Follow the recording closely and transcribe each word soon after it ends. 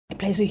It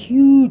plays a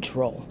huge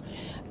role.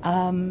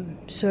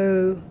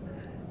 So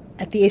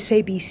at the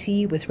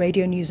SABC with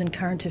Radio News and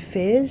Current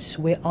Affairs,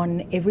 we're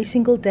on every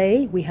single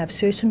day. We have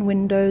certain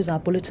windows. Our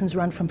bulletins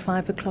run from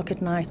 5 o'clock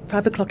at night,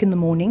 5 o'clock in the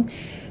morning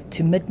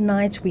to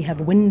midnight. We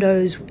have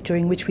windows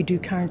during which we do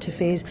current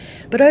affairs.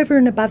 But over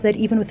and above that,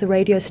 even with the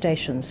radio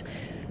stations,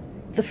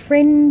 the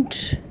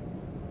friend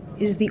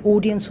is the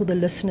audience or the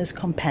listener's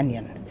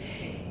companion.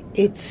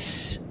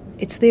 It's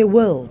their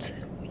world.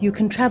 You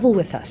can travel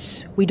with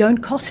us. We don't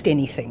cost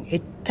anything.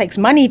 It takes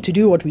money to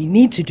do what we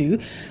need to do,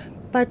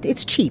 but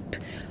it's cheap.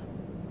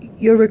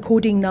 You're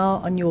recording now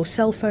on your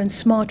cell phone,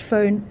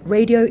 smartphone.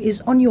 Radio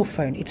is on your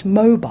phone. It's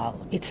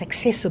mobile. It's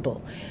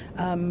accessible.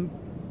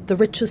 The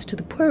richest to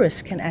the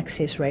poorest can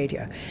access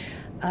radio.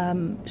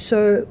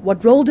 So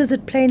what role does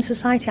it play in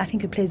society? I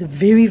think it plays a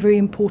very, very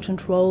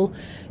important role,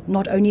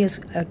 not only as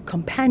a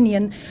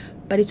companion,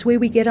 but it's where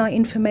we get our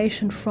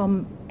information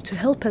from to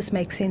help us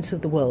make sense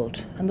of the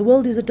world. And the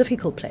world is a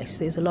difficult place.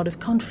 There's a lot of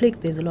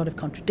conflict. There's a lot of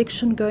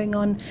contradiction going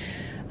on.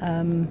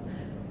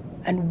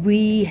 And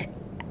we,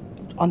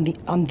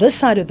 on this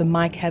side of the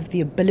mic, have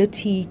the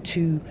ability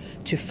to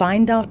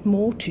find out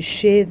more, to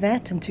share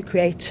that, and to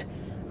create,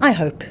 I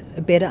hope,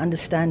 a better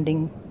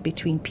understanding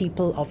between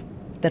people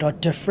that are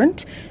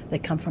different. They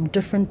come from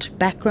different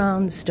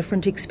backgrounds,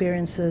 different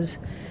experiences.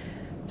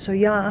 So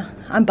yeah,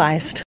 I'm biased.